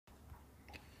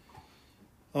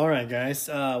All right, guys.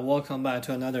 Welcome back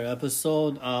to another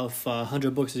episode of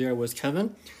 100 Books a Year with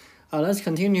Kevin. Let's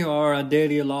continue our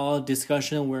daily law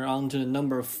discussion. We're on to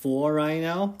number 4 right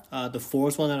now. The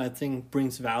fourth one that I think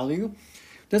brings value.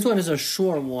 This one is a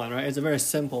short one, right? It's a very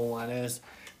simple one. It's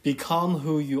become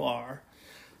who you are.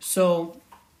 So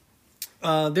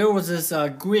there was this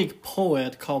Greek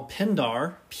poet called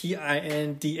Pindar,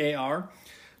 Pindar,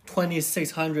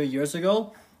 2,600 years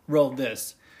ago, wrote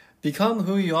this. Become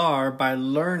who you are by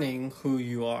learning who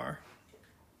you are.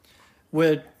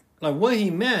 What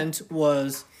he meant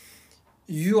was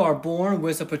you are born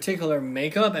with a particular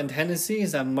makeup and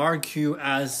tendencies that mark you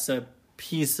as a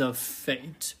piece of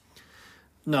fate.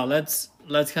 Now let's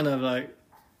kind of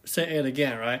say it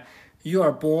again, right? You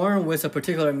are born with a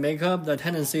particular makeup, the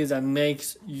tendencies that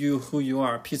makes you who you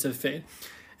are, a piece of fate.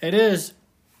 It is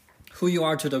who you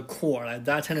are to the core.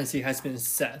 That tendency has been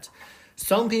set.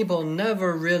 Some people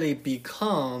never really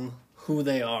become who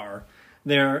they are.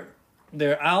 Their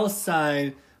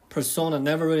outside persona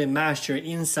never really match their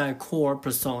inside core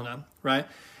persona, right?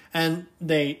 And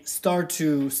they start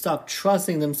to stop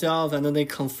trusting themselves, and then they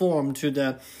conform to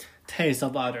the taste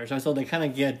of others. And so they kind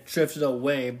of get drifted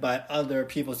away by other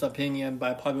people's opinion,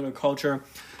 by popular culture.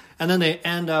 And then they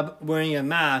end up wearing a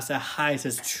mask that hides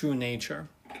its true nature.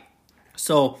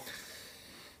 So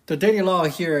the daily law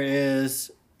here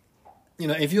is,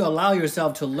 if you allow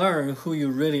yourself to learn who you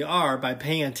really are by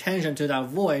paying attention to that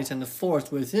voice and the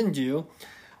force within you,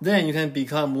 then you can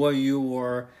become what you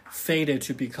were fated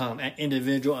to become, an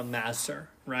individual, a master,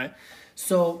 right?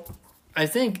 So I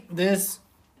think this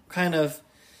kind of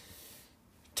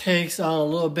takes on a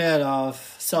little bit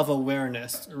of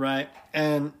self-awareness, right?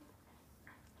 And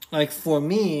for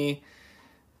me,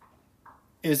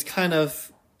 it's kind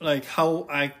of like how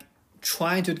I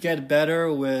try to get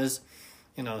better with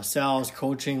sales,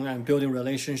 coaching, and building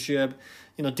relationship,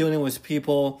 dealing with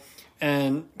people,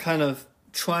 and kind of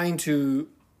trying to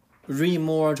read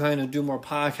more, trying to do more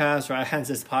podcasts, right? Hence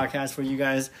this podcast for you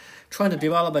guys, trying to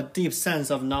develop a deep sense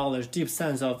of knowledge, deep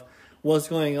sense of what's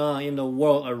going on in the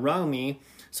world around me,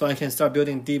 so I can start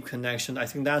building deep connection. I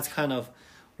think that's kind of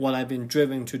what I've been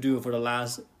driven to do for the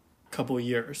last couple of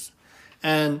years.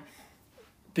 And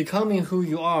becoming who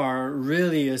you are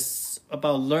really is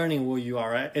about learning who you are,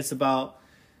 right? It's about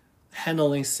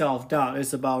handling self-doubt.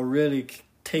 It's about really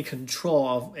take control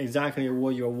of exactly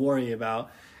what you're worried about,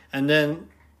 and then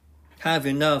have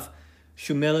enough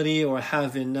humility or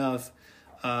have enough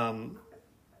I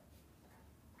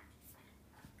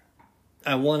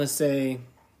want to say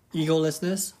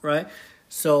egolessness, right?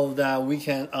 So that we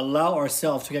can allow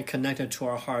ourselves to get connected to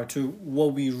our heart, to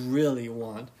what we really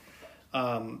want.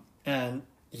 And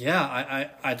yeah,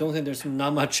 I don't think there's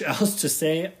not much else to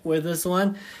say with this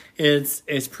one.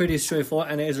 It's pretty straightforward,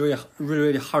 and it's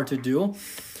really hard to do.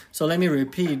 So let me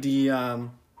repeat the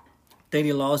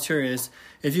daily laws here is,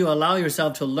 if you allow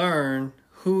yourself to learn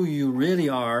who you really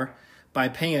are by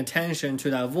paying attention to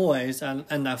that voice and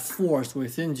that force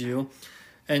within you,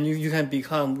 and you can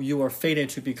become, you are fated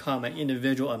to become an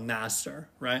individual, a master,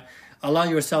 right? Allow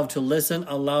yourself to listen,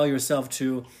 allow yourself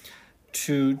to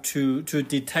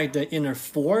detect the inner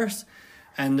force,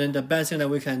 and then the best thing that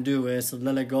we can do is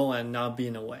let it go and not be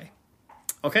in the way.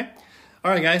 Okay?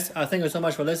 All right, guys. Thank you so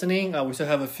much for listening. We still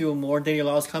have a few more daily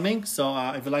laws coming. So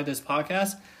if you like this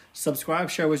podcast, subscribe,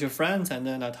 share with your friends, and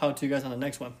then I'll talk to you guys on the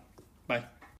next one. Bye.